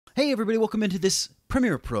Hey everybody, welcome into this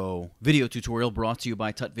Premiere Pro video tutorial brought to you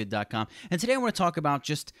by tutvid.com. And today I want to talk about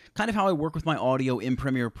just kind of how I work with my audio in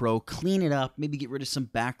Premiere Pro, clean it up, maybe get rid of some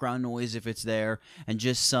background noise if it's there, and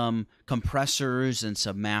just some compressors and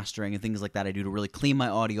some mastering and things like that I do to really clean my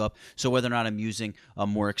audio up. So whether or not I'm using a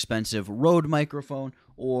more expensive Rode microphone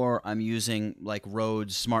or I'm using like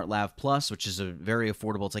Rode's Smart Lav Plus, which is a very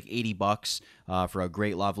affordable, it's like $80 for a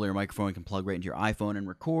great lavalier microphone. You can plug right into your iPhone and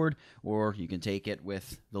record, or you can take it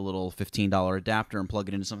with the little $15 adapter and plug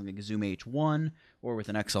it into something like a Zoom H1, or with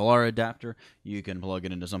an XLR adapter, you can plug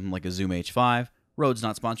it into something like a Zoom H5. Rode's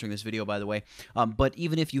not sponsoring this video, by the way, but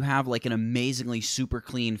even if you have like an amazingly super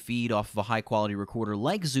clean feed off of a high-quality recorder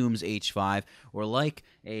like Zoom's H5, or like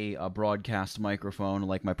a broadcast microphone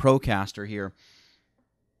like my Procaster here,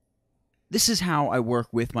 this is how I work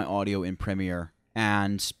with my audio in Premiere,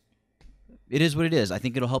 and it is what it is. I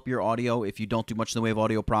think it'll help your audio if you don't do much in the way of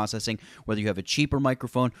audio processing. Whether you have a cheaper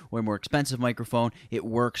microphone or a more expensive microphone, it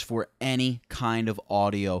works for any kind of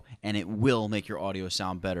audio, and it will make your audio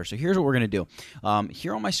sound better. So here's what we're going to do.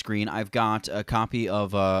 Here on my screen, I've got a copy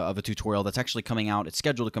of a tutorial that's actually coming out. It's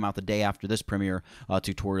scheduled to come out the day after this Premiere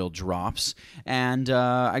tutorial drops, and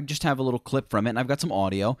I just have a little clip from it, and I've got some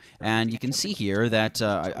audio, and you can see here that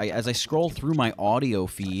as I scroll through my audio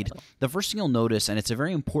feed, the first thing you'll notice, and it's a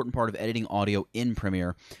very important part of editing audio in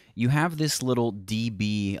Premiere, you have this little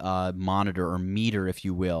dB monitor or meter, if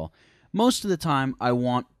you will. Most of the time, I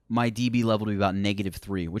want my dB level to be about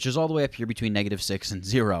 -3, which is all the way up here between -6 and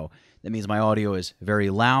 0. That means my audio is very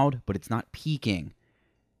loud, but it's not peaking.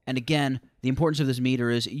 And again, the importance of this meter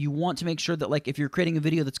is you want to make sure that, like, if you're creating a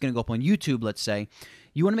video that's going to go up on YouTube, let's say,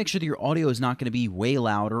 you want to make sure that your audio is not going to be way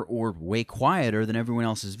louder or way quieter than everyone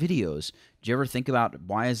else's videos. Do you ever think about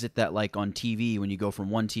why is it that, like, on TV, when you go from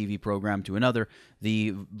one TV program to another,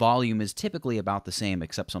 the volume is typically about the same,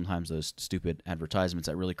 except sometimes those stupid advertisements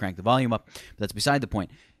that really crank the volume up, but that's beside the point.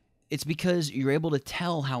 It's because you're able to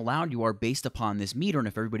tell how loud you are based upon this meter, and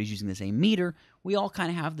if everybody's using the same meter, we all kind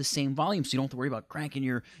of have the same volume, so you don't have to worry about cranking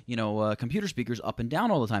your computer speakers up and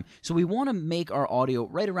down all the time. So we want to make our audio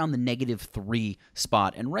right around the -3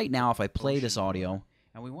 spot, and right now if I play this audio,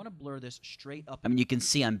 and we want to blur this straight up, I mean, you can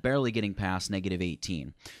see I'm barely getting past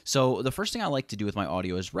 -18. So the first thing I like to do with my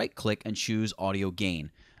audio is right-click and choose Audio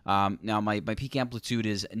Gain. Now, my peak amplitude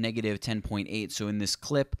is -10.8, so in this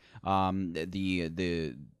clip,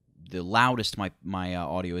 the loudest my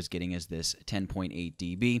audio is getting is this 10.8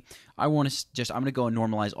 dB. I'm going to go and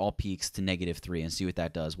normalize all peaks to -3 and see what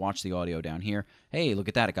that does. Watch the audio down here. Hey, look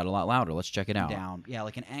at that. It got a lot louder. Let's check it out. Yeah,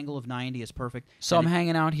 like an angle of 90 is perfect. So I'm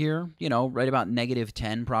hanging out here, right about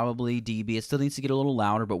 -10 probably dB. It still needs to get a little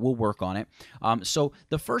louder, but we'll work on it. So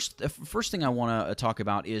the first thing I want to talk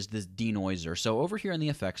about is this DeNoiser. So over here in the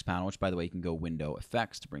effects panel, which, by the way, you can go Window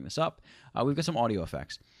Effects to bring this up, we've got some audio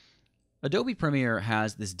effects. Adobe Premiere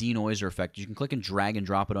has this DeNoiser effect. You can click and drag and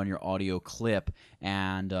drop it on your audio clip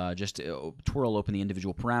and just twirl open the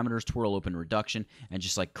individual parameters, twirl open reduction, and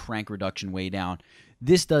just like crank reduction way down.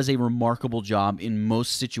 This does a remarkable job in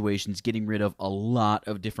most situations getting rid of a lot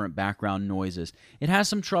of different background noises. It has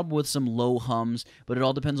some trouble with some low hums, but it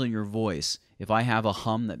all depends on your voice. If I have a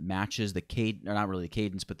hum that matches the cadence, or not really the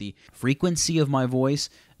cadence, but the frequency of my voice,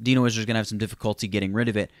 DeNoiser is going to have some difficulty getting rid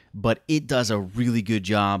of it, but it does a really good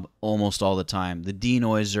job almost all the time. The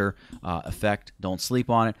DeNoiser effect, don't sleep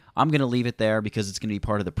on it. I'm going to leave it there because it's going to be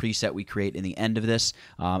part of the preset we create in the end of this.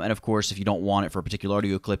 And of course, if you don't want it for a particular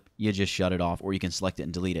audio clip, you just shut it off, or you can select it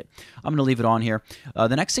and delete it. I'm going to leave it on here.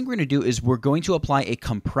 The next thing we're going to do is we're going to apply a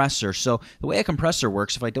compressor. So the way a compressor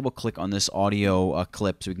works, if I double click on this audio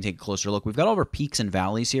clip so we can take a closer look, we've got all of our peaks and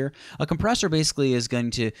valleys here. A compressor basically is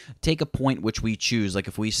going to take a point which we choose. Like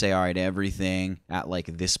if we say, all right, everything at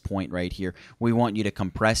like this point right here, we want you to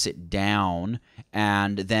compress it down,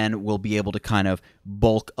 and then we'll be able to kind of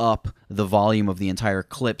bulk up the volume of the entire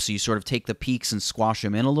clip. So you sort of take the peaks and squash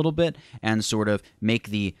them in a little bit and sort of make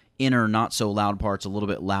the inner not so loud parts a little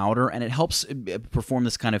bit louder, and it helps perform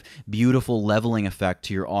this kind of beautiful leveling effect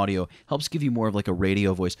to your audio. Helps give you more of like a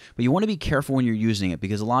radio voice, but you want to be careful when you're using it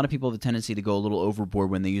because a lot of people have a tendency to go a little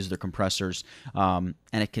overboard when they use their compressors, and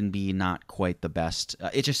it can be not quite the best.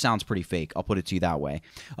 It just sounds pretty fake. I'll put it to you that way.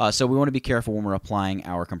 So we want to be careful when we're applying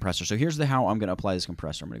our compressor. So here's how I'm going to apply this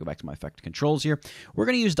compressor. I'm going to go back to my effect controls here. We're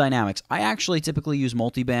going to use dynamics. I actually typically use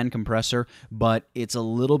multiband compressor, but it's a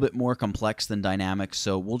little bit more complex than dynamics,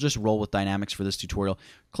 so we'll just roll with dynamics for this tutorial.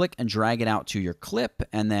 Click and drag it out to your clip,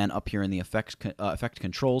 and then up here in the effect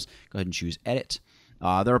controls, go ahead and choose Edit.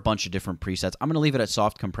 There are a bunch of different presets. I'm going to leave it at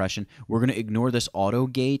soft compression. We're going to ignore this auto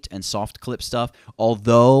gate and soft clip stuff,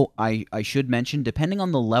 although I should mention, depending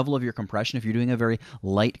on the level of your compression, if you're doing a very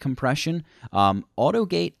light compression, auto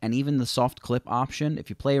gate and even the soft clip option, if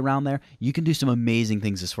you play around there, you can do some amazing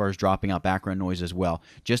things as far as dropping out background noise as well.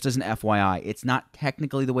 Just as an FYI, it's not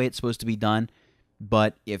technically the way it's supposed to be done,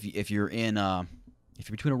 but if you're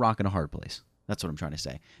between a rock and a hard place, that's what I'm trying to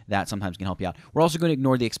say. That sometimes can help you out. We're also going to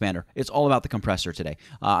ignore the expander. It's all about the compressor today.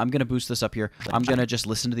 I'm going to boost this up here. I'm going to just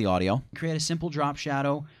listen to the audio. Create a simple drop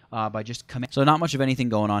shadow by just command. So not much of anything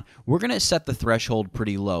going on. We're going to set the threshold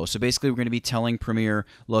pretty low. So basically we're going to be telling Premiere,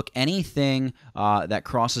 look, anything that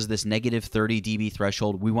crosses this negative 30 dB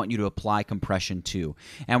threshold, we want you to apply compression to.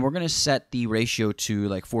 And we're going to set the ratio to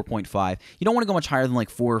like 4.5. You don't want to go much higher than like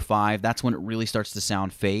 4 or 5. That's when it really starts to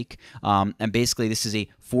sound fake. And basically this is a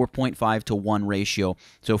 4.5 to 1 ratio.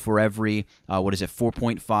 So for every,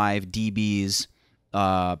 4.5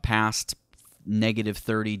 dBs past negative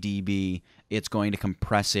 30 dB, it's going to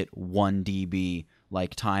compress it 1 dB,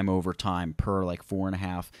 like time over time per like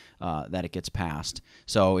 4.5 that it gets past.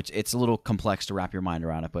 So it's a little complex to wrap your mind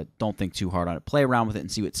around it, but don't think too hard on it. Play around with it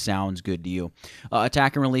and see what sounds good to you.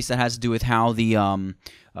 Attack and release, that has to do with how the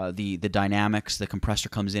dynamics, the compressor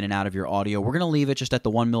comes in and out of your audio. We're going to leave it just at the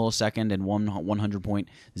 1 millisecond and 100.0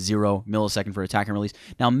 millisecond for attack and release.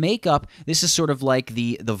 Now makeup, this is sort of like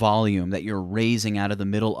the volume that you're raising out of the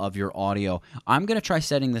middle of your audio. I'm going to try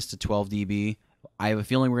setting this to 12 dB. I have a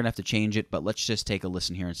feeling we're going to have to change it, but let's just take a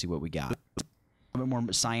listen here and see what we got. A little bit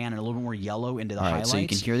more cyan and a little bit more yellow into the highlights. So you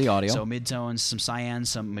can hear the audio. So midtones, some cyan,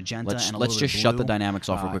 some magenta, and a little bit of blue. Let's just shut the dynamics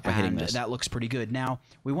off real quick by hitting this. That looks pretty good. Now,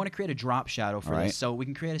 we want to create a drop shadow for this. So we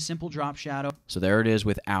can create a simple drop shadow. So there it is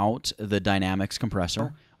without the dynamics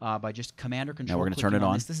compressor. By just command or control. Now we're going to turn it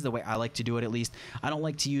on. This is the way I like to do it, at least. I don't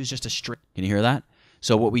like to use just a straight. Can you hear that?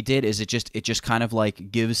 So what we did is it just kind of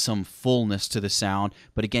like gives some fullness to the sound.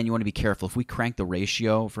 But again, you want to be careful. If we crank the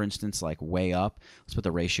ratio, for instance, like way up, let's put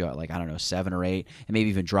the ratio at like, I don't know, 7 or 8, and maybe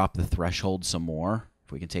even drop the threshold some more.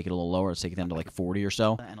 If we can take it a little lower, let's take it down to like 40 or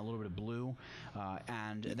so. And a little bit of blue.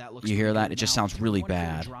 And that looks. You hear that? It just sounds really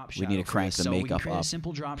bad. We need to crank the makeup up. A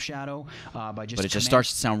simple drop shadow by just. But it just starts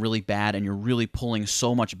to sound really bad, and you're really pulling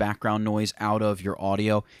so much background noise out of your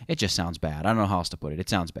audio. It just sounds bad. I don't know how else to put it. It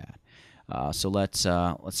sounds bad. So let's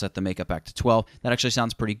set the makeup back to 12. That actually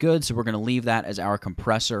sounds pretty good. So we're going to leave that as our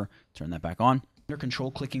compressor. Turn that back on.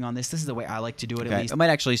 Control clicking on this. This is the way I like to do it, at least. It might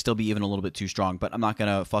actually still be even a little bit too strong, but I'm not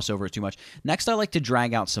going to fuss over it too much. Next, I like to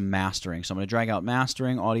drag out some mastering. So I'm going to drag out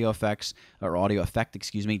mastering, audio effects, or audio effect,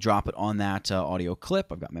 excuse me, drop it on that audio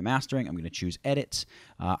clip. I've got my mastering. I'm going to choose edit.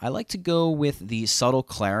 I like to go with the subtle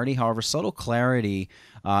clarity. However, subtle clarity,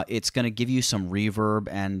 it's going to give you some reverb,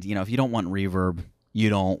 and if you don't want reverb, you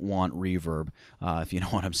don't want reverb, if you know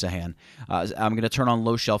what I'm saying. I'm going to turn on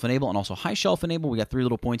low shelf enable and also high shelf enable. We got 3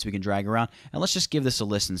 little points we can drag around. And let's just give this a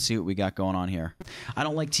listen, see what we got going on here. I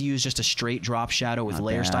don't like to use just a straight drop shadow with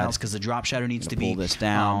layer styles because the drop shadow needs to be this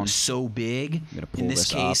down so big. In this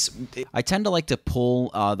case, I tend to like to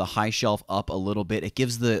pull the high shelf up a little bit. It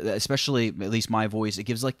gives especially at least my voice, it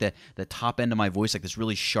gives like the top end of my voice like this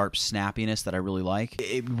really sharp snappiness that I really like.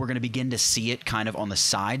 We're going to begin to see it kind of on the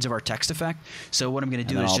sides of our text effect. So what I'm going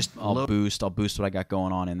to do is I'll boost what I got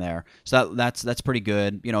going on in there. So that's pretty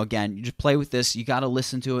good. Again, you just play with this. You got to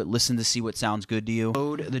listen to it, listen to see what sounds good to you.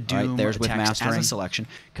 Load the Doom there's with mastering as a selection.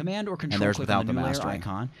 Command or control. And there's without the mastering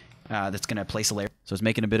icon. That's going to place a layer. So it's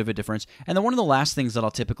making a bit of a difference. And then one of the last things that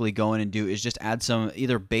I'll typically go in and do is just add some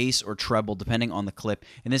either bass or treble, depending on the clip.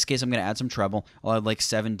 In this case, I'm going to add some treble. I'll add like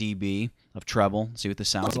 7 dB of treble. See what this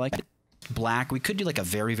sounds like. Black. We could do like a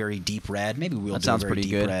very, very deep red. Maybe we'll do a very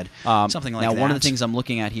deep red. Something like that. Now, one of the things I'm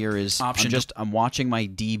looking at here is I'm watching my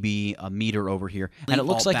dB meter over here, and it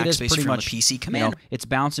looks like it is pretty much PC command. It's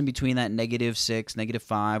bouncing between that -6,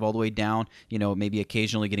 -5, all the way down. Maybe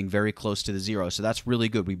occasionally getting very close to the 0. So that's really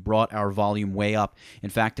good. We brought our volume way up.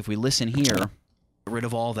 In fact, if we listen here. Get rid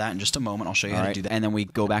of all that in just a moment. I'll show you how to do that. And then we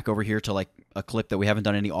go back over here to like a clip that we haven't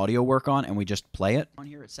done any audio work on, and we just play it. On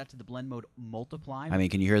here, it's set to the blend mode multiply. I mean,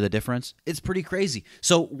 can you hear the difference? It's pretty crazy.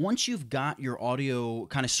 So once you've got your audio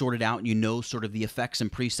kind of sorted out and you know sort of the effects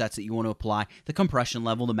and presets that you want to apply, the compression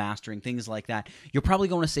level, the mastering, things like that, you're probably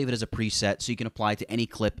going to save it as a preset so you can apply it to any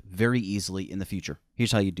clip very easily in the future.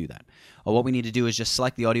 Here's how you do that. What we need to do is just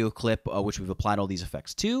select the audio clip, which we've applied all these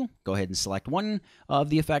effects to. Go ahead and select one of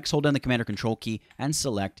the effects, hold down the Command or Control key, and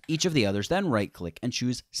select each of the others, then right-click and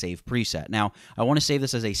choose Save Preset. Now, I want to save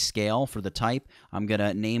this as a scale for the type. I'm going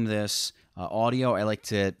to name this audio. I like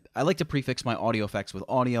to prefix my audio effects with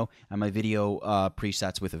audio and my video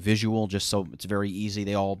presets with a visual, just so it's very easy.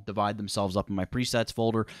 They all divide themselves up in my presets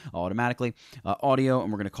folder automatically. Audio,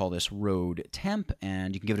 and we're going to call this Road Temp,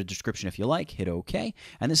 and you can give it a description if you like. Hit OK,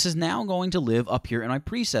 and this is now going to live up here in my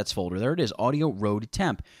presets folder. There it is, Audio Road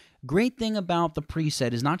Temp. Great thing about the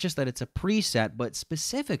preset is not just that it's a preset, but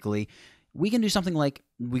specifically we can do something like,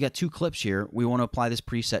 we got 2 clips here. We want to apply this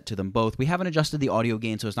preset to them both. We haven't adjusted the audio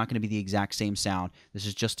gain, so it's not going to be the exact same sound. This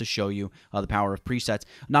is just to show you the power of presets.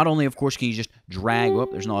 Not only, of course, can you just drag,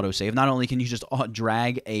 there's an autosave. Not only can you just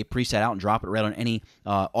drag a preset out and drop it right on any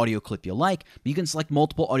audio clip you like, but you can select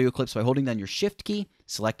multiple audio clips by holding down your Shift key,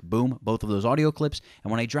 select, boom, both of those audio clips.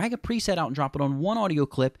 And when I drag a preset out and drop it on one audio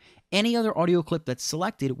clip, any other audio clip that's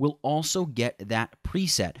selected will also get that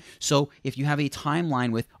preset. So if you have a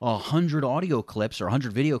timeline with 100 audio clips or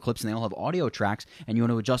 100 video clips and they all have audio tracks, and you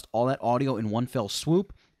want to adjust all that audio in one fell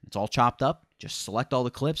swoop, it's all chopped up, just select all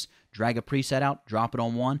the clips, drag a preset out, drop it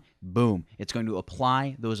on one, boom. It's going to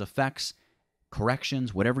apply those effects,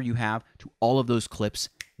 corrections, whatever you have, to all of those clips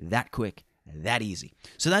that quick, that easy.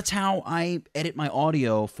 So that's how I edit my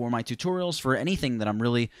audio for my tutorials, for anything that I'm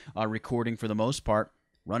really recording for the most part.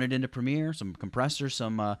 Run it into Premiere, some compressor,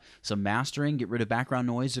 some mastering, get rid of background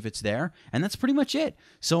noise if it's there, and that's pretty much it.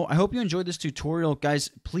 So I hope you enjoyed this tutorial.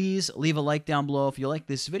 Guys, please leave a like down below if you like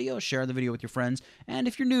this video, share the video with your friends, and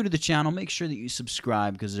if you're new to the channel, make sure that you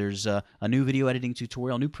subscribe, because there's a new video editing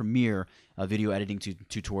tutorial, new Premiere video editing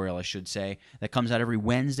tutorial, I should say, that comes out every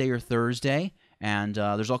Wednesday or Thursday, and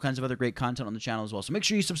there's all kinds of other great content on the channel as well, so make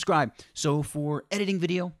sure you subscribe. So for editing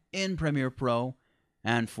video in Premiere Pro,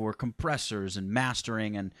 and for compressors and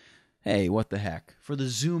mastering, and hey, what the heck, for the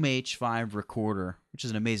Zoom H5 recorder, which is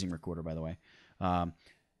an amazing recorder, by the way.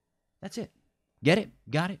 That's it. Get it?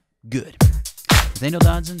 Got it? Good. Nathaniel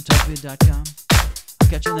Dodson, TutVid.com. I'll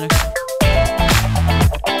catch you in the next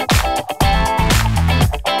one.